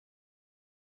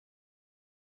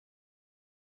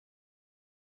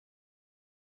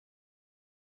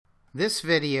This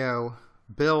video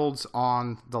builds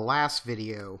on the last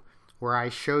video where I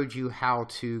showed you how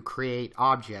to create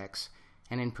objects,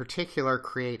 and in particular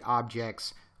create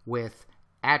objects with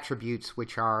attributes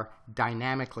which are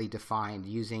dynamically defined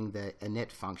using the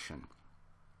init function.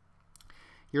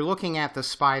 You're looking at the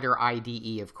Spyder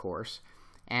IDE, of course,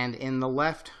 and in the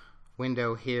left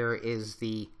window here is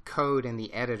the code in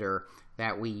the editor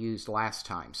that we used last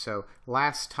time. So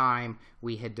last time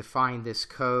we had defined this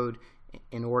code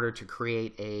in order to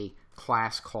create a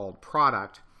class called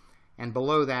product, and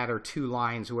below that are two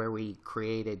lines where we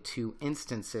created two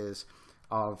instances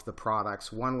of the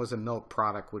products. One was a milk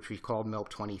product, which we called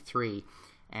milk23,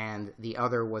 and the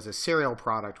other was a cereal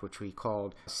product, which we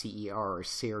called CER or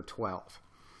CER12.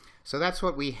 So that's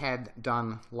what we had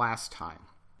done last time.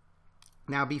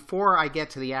 Now, before I get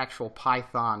to the actual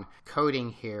Python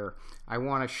coding here, I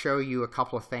want to show you a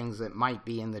couple of things that might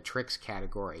be in the tricks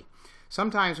category.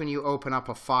 Sometimes when you open up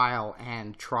a file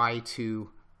and try to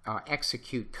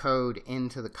execute code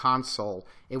into the console,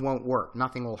 it won't work.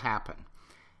 Nothing will happen.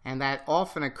 And that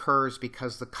often occurs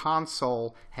because the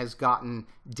console has gotten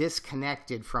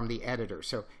disconnected from the editor.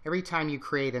 So every time you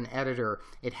create an editor,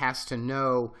 it has to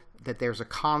know that there's a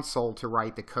console to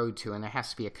write the code to, and there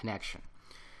has to be a connection.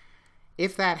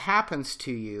 If that happens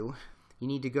to you, you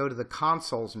need to go to the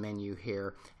consoles menu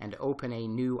here and open a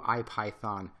new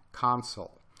IPython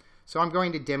console. So I'm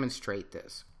going to demonstrate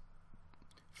this.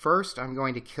 First, I'm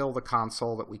going to kill the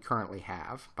console that we currently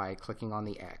have by clicking on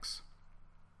the X.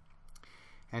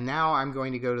 And now I'm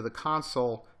going to go to the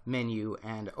console menu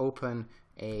and open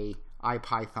a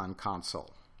IPython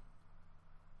console.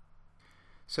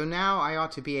 So now I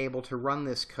ought to be able to run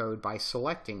this code by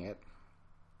selecting it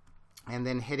and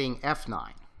then hitting F9.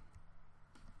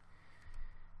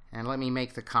 And let me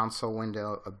make the console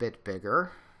window a bit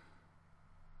bigger.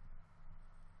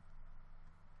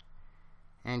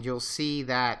 And you'll see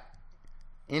that,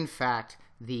 in fact,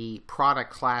 the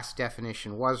product class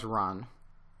definition was run.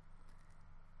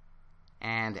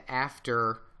 And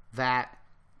after that,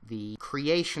 the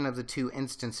creation of the two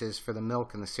instances for the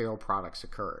milk and the cereal products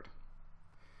occurred.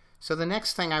 So the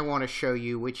next thing I want to show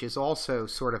you, which is also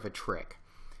sort of a trick,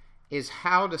 is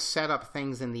how to set up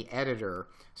things in the editor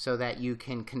so that you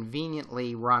can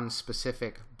conveniently run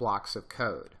specific blocks of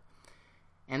code.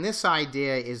 And this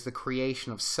idea is the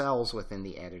creation of cells within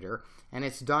the editor, and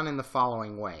it's done in the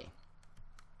following way.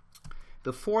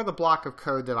 Before the block of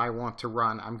code that I want to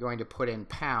run, I'm going to put in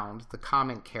pound, the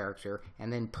comment character,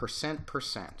 and then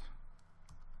 %%.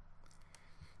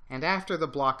 And after the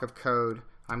block of code,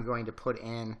 I'm going to put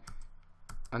in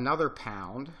another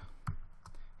pound,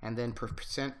 and then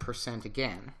 %%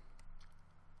 again.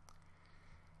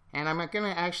 And I'm going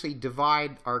to actually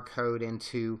divide our code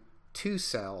into two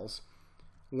cells,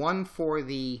 one for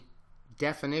the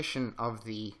definition of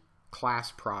the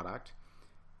class product,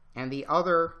 and the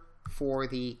other for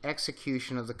the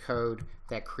execution of the code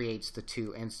that creates the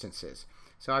two instances.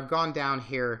 So I've gone down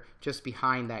here just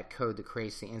behind that code that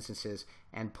creates the instances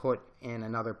and put in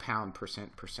another pound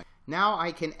 %%. Now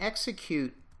I can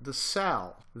execute the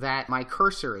cell that my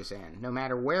cursor is in, no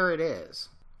matter where it is,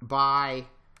 by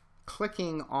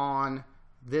clicking on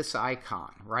this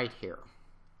icon right here,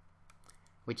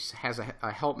 which has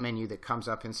a help menu that comes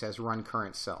up and says run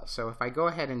current cell. So if I go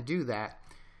ahead and do that,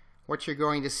 what you're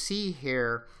going to see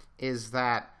here is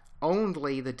that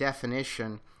only the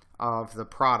definition of the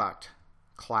product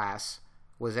class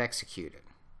was executed.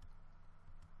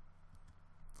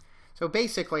 So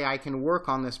basically I can work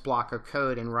on this block of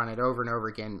code and run it over and over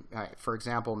again, for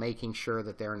example, making sure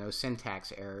that there are no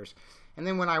syntax errors. And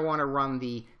then when I want to run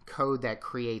the code that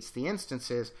creates the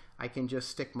instances, I can just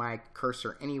stick my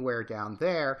cursor anywhere down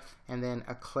there and then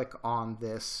a click on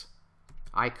this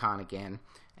icon again,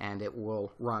 and it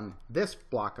will run this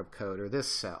block of code or this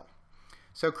cell.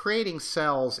 So creating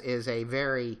cells is a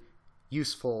very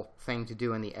useful thing to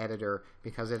do in the editor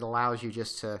because it allows you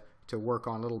just to work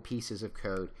on little pieces of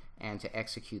code and to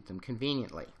execute them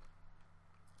conveniently.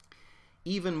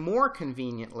 Even more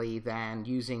conveniently than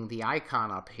using the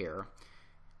icon up here,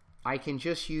 I can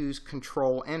just use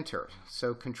Control-Enter.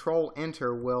 So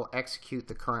Control-Enter will execute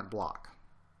the current block.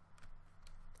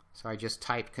 So I just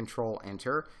typed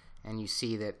Control-Enter, and you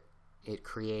see that it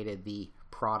created the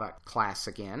product class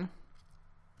again.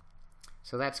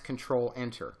 So that's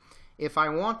Control-Enter. If I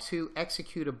want to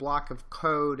execute a block of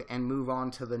code and move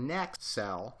on to the next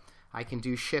cell, I can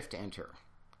do Shift-Enter.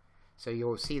 So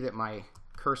you'll see that my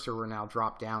cursor will now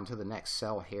drop down to the next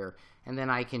cell here, and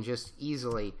then I can just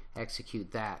easily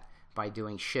execute that by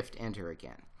doing Shift-Enter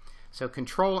again. So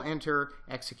Control-Enter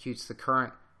executes the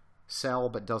current cell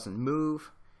but doesn't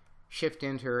move.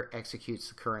 Shift-Enter executes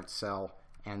the current cell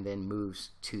and then moves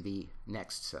to the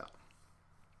next cell.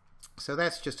 So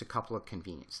that's just a couple of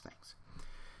convenience things.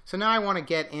 So now I want to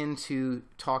get into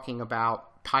talking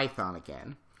about Python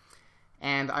again.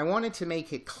 And I wanted to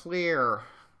make it clear,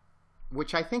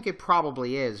 which I think it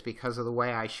probably is because of the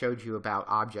way I showed you about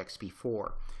objects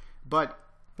before. But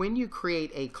when you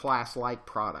create a class-like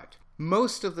product,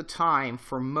 most of the time,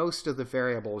 for most of the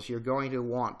variables, you're going to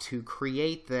want to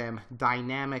create them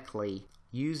dynamically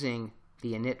using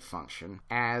the init function,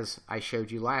 as I showed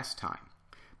you last time.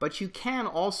 But you can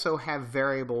also have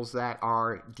variables that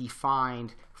are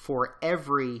defined for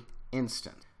every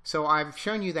instance. So I've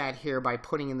shown you that here by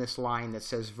putting in this line that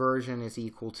says version is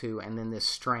equal to, and then this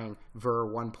string ver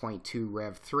 1.2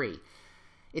 rev 3.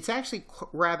 It's actually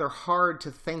rather hard to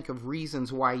think of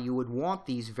reasons why you would want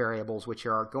these variables, which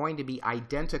are going to be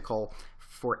identical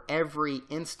for every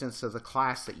instance of the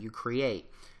class that you create.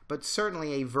 But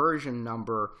certainly a version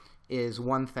number is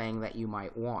one thing that you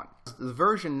might want. The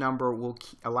version number will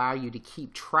allow you to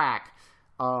keep track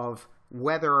of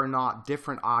whether or not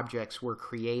different objects were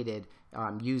created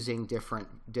using different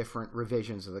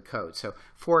revisions of the code. So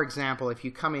for example, if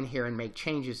you come in here and make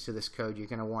changes to this code, you're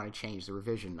going to want to change the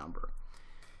revision number.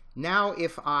 Now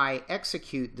if I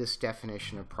execute this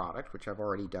definition of product, which I've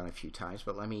already done a few times,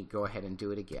 but let me go ahead and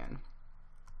do it again,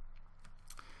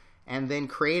 and then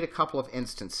create a couple of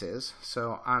instances.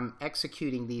 So I'm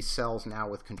executing these cells now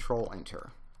with Control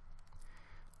Enter.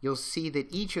 You'll see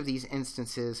that each of these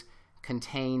instances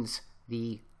contains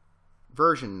the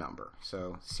version number.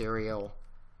 So serial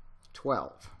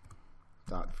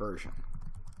 12.version.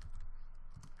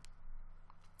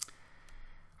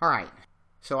 Alright,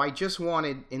 so I just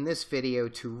wanted in this video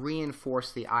to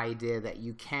reinforce the idea that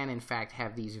you can in fact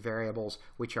have these variables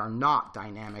which are not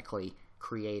dynamically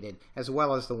created, as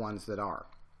well as the ones that are.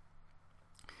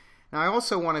 Now I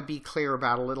also want to be clear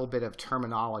about a little bit of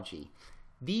terminology.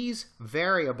 These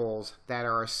variables that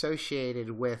are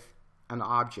associated with an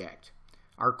object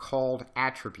are called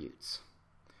attributes.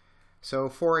 So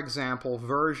for example,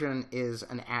 version is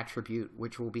an attribute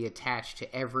which will be attached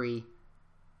to every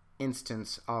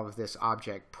instance of this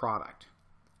object product.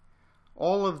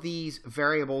 All of these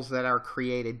variables that are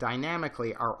created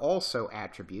dynamically are also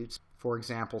attributes. For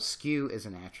example, skew is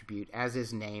an attribute, as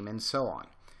is name, and so on.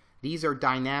 These are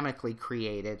dynamically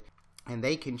created, and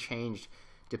they can change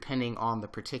depending on the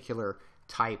particular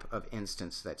type of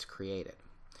instance that's created.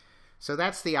 So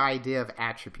that's the idea of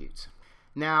attributes.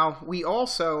 Now, we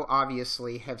also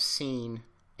obviously have seen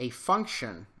a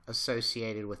function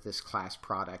associated with this class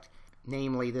product,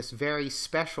 namely this very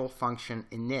special function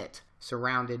init,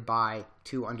 surrounded by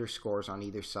 2 underscores on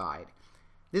either side.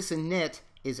 This init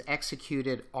is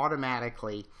executed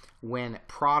automatically when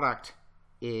product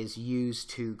is used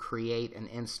to create an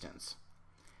instance.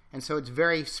 And so it's a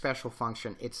very special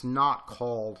function. It's not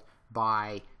called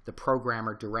by the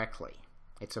programmer directly.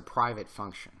 It's a private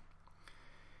function.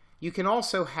 You can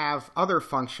also have other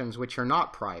functions which are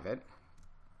not private,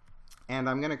 and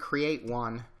I'm going to create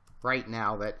one right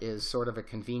now that is sort of a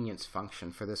convenience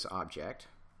function for this object.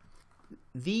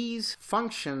 These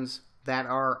functions that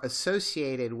are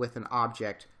associated with an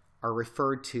object are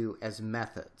referred to as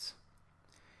methods.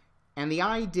 And the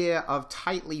idea of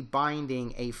tightly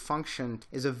binding a function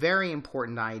is a very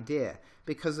important idea,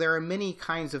 because there are many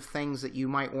kinds of things that you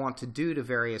might want to do to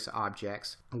various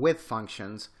objects with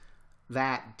functions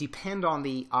that depend on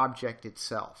the object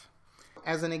itself.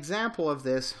 As an example of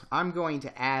this, I'm going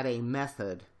to add a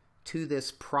method to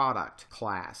this product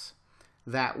class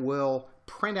that will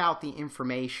print out the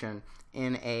information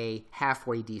in a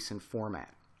halfway decent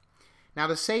format. Now,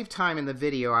 to save time in the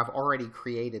video, I've already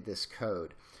created this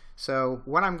code. So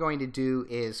what I'm going to do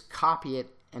is copy it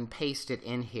and paste it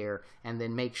in here and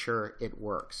then make sure it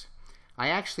works. I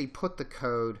actually put the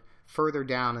code further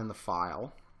down in the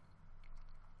file.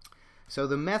 So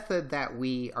the method that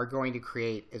we are going to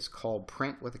create is called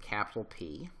print with a capital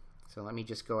P. So let me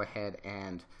just go ahead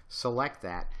and select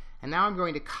that. And now I'm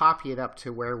going to copy it up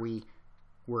to where we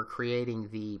were creating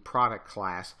the product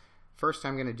class. First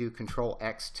I'm going to do Control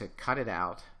X to cut it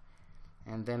out,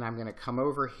 and then I'm going to come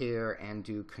over here and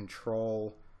do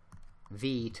Control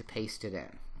V to paste it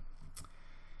in.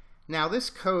 Now this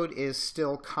code is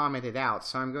still commented out,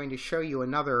 so I'm going to show you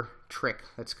another trick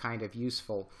that's kind of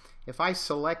useful. If I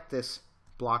select this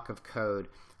block of code,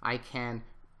 I can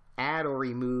add or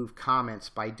remove comments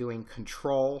by doing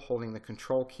Control, holding the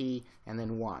Control key, and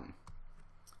then 1.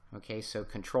 Okay, so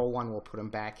Control 1 will put them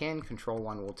back in, Control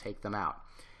 1 will take them out.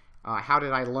 How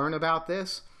did I learn about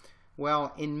this?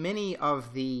 Well, in many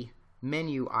of the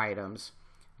menu items,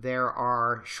 there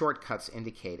are shortcuts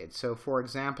indicated. So for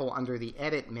example, under the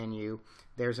Edit menu,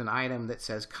 there's an item that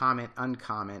says Comment,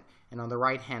 Uncomment, and on the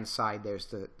right-hand side there's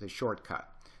the shortcut.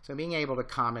 So being able to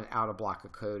comment out a block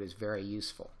of code is very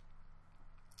useful.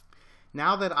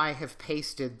 Now that I have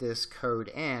pasted this code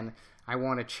in, I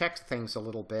want to check things a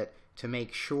little bit to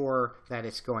make sure that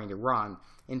it's going to run.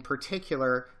 In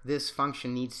particular, this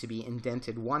function needs to be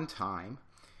indented one time,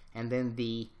 and then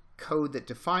the code that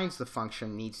defines the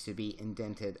function needs to be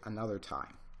indented another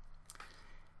time.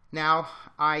 Now,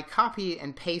 I copy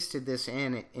and pasted this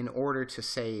in order to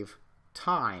save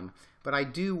time, but I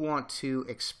do want to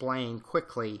explain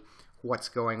quickly what's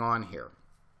going on here.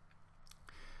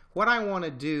 What I want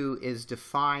to do is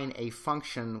define a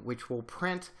function which will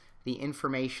print the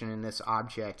information in this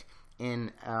object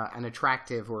in an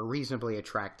attractive or reasonably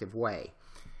attractive way.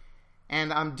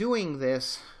 And I'm doing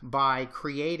this by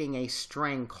creating a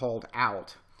string called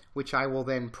out, which I will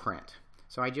then print.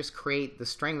 So I just create the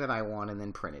string that I want and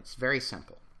then print it. It's very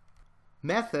simple.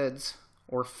 Methods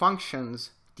or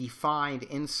functions defined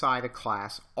inside a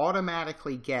class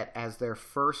automatically get as their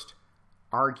first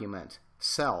argument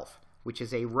self, which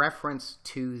is a reference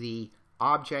to the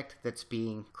object that's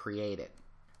being created.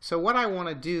 So what I want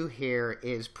to do here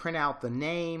is print out the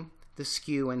name, the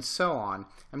SKU, and so on.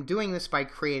 I'm doing this by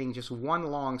creating just one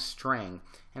long string,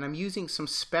 and I'm using some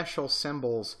special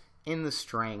symbols in the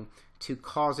string to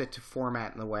cause it to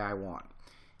format in the way I want.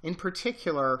 In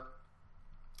particular,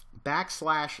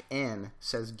 \n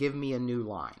says give me a new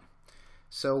line.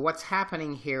 So what's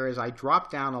happening here is I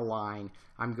drop down a line.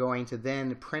 I'm going to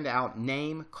then print out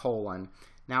name :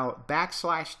 now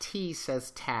 \t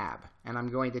says tab, and I'm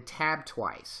going to tab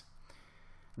twice.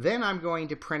 Then I'm going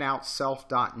to print out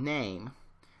self.name,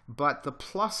 but the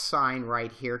plus sign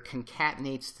right here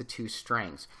concatenates the two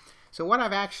strings. So what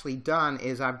I've actually done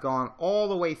is I've gone all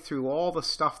the way through all the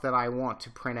stuff that I want to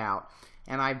print out,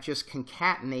 and I've just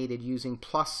concatenated using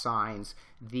plus signs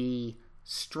the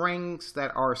strings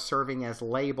that are serving as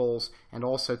labels and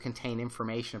also contain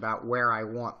information about where I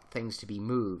want things to be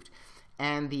moved,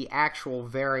 and the actual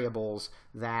variables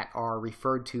that are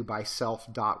referred to by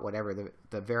self dot whatever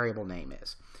the variable name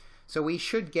is. So we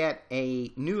should get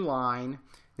a new line,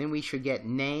 then we should get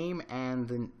name and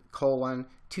the colon,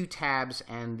 two tabs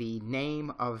and the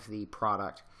name of the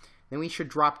product. Then we should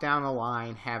drop down a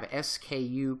line, have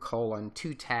SKU :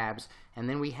 two tabs, and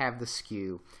then we have the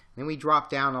SKU. Then we drop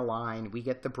down a line, we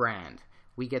get the brand,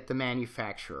 we get the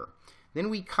manufacturer. Then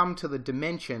we come to the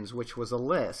dimensions, which was a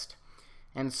list.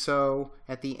 And so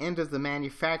at the end of the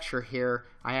manufacturer here,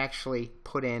 I actually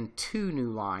put in two new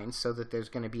lines so that there's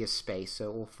going to be a space, so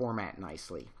it will format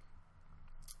nicely.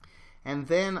 And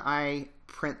then I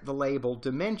print the label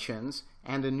dimensions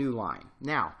and a new line.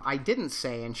 Now, I didn't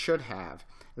say, and should have,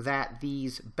 that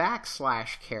these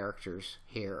 / characters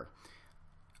here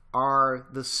are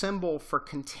the symbol for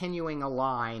continuing a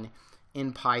line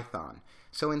in Python.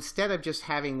 So instead of just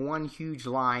having one huge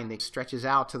line that stretches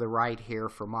out to the right here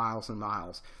for miles and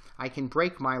miles, I can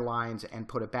break my lines and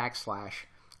put a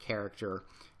 / character,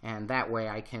 and that way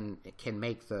I can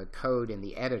make the code in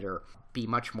the editor be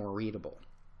much more readable.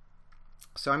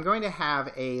 So I'm going to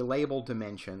have a label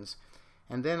dimensions,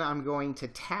 and then I'm going to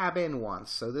tab in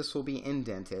once, so this will be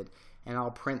indented, and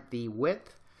I'll print the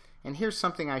width. And here's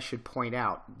something I should point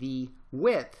out. The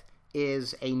width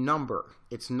is a number.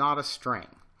 It's not a string.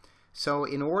 So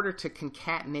in order to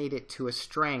concatenate it to a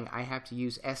string, I have to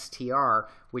use str,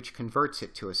 which converts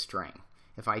it to a string.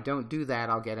 If I don't do that,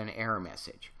 I'll get an error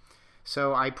message.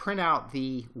 So I print out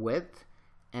the width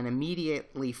and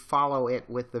immediately follow it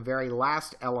with the very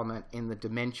last element in the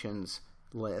dimensions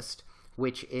list,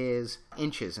 which is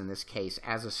inches in this case,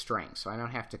 as a string, so I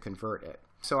don't have to convert it.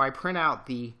 So I print out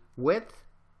the width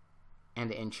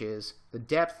and inches, the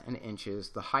depth and inches,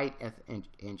 the height and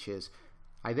inches.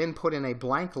 I then put in a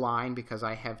blank line because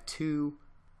I have two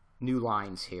new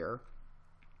lines here,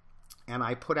 and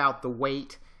I put out the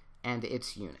weight and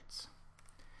its units.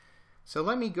 So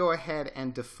let me go ahead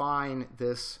and define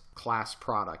this class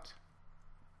product.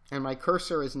 And my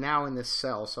cursor is now in this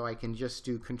cell, so I can just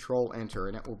do Control Enter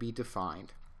and it will be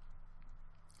defined.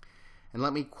 And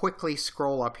let me quickly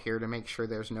scroll up here to make sure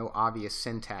there's no obvious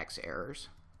syntax errors.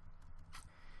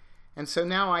 And so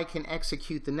now I can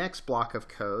execute the next block of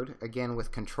code, again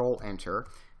with Control Enter,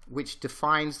 which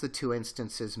defines the two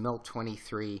instances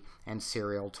milk23 and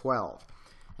cereal12.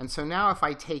 And so now if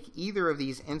I take either of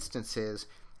these instances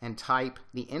and type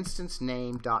the instance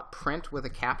name .print with a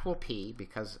capital P,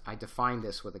 because I defined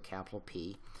this with a capital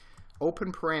P,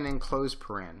 open paren and close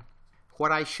paren,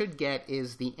 what I should get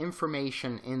is the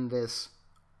information in this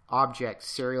object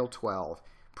cereal12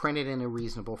 printed in a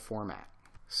reasonable format.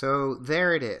 So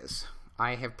there it is.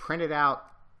 I have printed out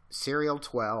cereal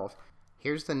 12.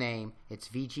 Here's the name. It's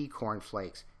VG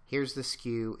Cornflakes. Here's the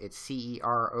SKU. It's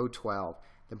CER012.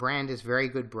 The brand is very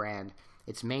good brand.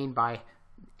 It's made by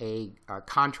a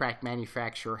contract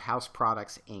manufacturer, House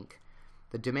Products, Inc.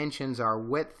 The dimensions are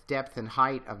width, depth, and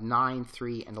height of 9,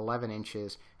 3, and 11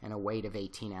 inches and a weight of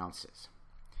 18 ounces.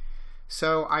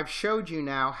 So I've showed you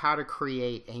now how to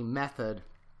create a method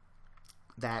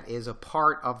that is a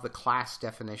part of the class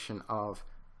definition of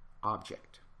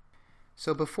object.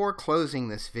 So before closing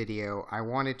this video, I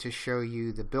wanted to show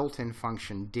you the built-in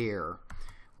function dir,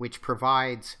 which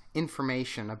provides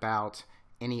information about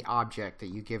any object that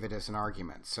you give it as an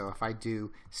argument. So if I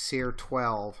do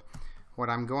CER12, what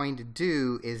I'm going to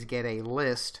do is get a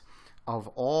list of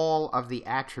all of the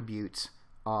attributes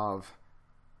of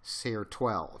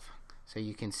CER12. So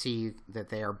you can see that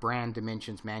they are brand,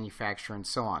 dimensions, manufacturer, and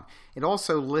so on. It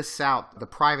also lists out the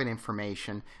private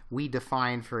information. We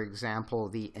defined, for example,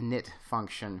 the init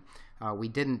function. We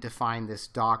didn't define this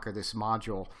doc or this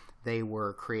module. They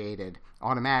were created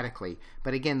automatically.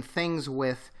 But again, things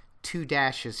with 2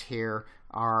 dashes here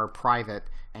are private,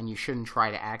 and you shouldn't try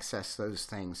to access those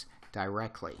things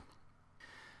directly.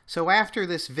 So after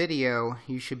this video,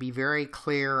 you should be very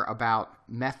clear about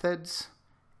methods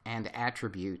and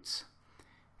attributes.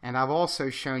 And I've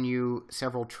also shown you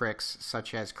several tricks,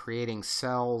 such as creating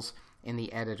cells in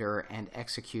the editor and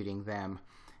executing them,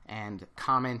 and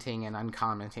commenting and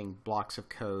uncommenting blocks of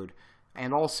code,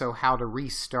 and also how to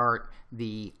restart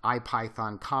the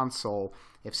IPython console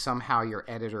if somehow your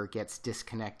editor gets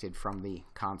disconnected from the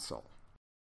console.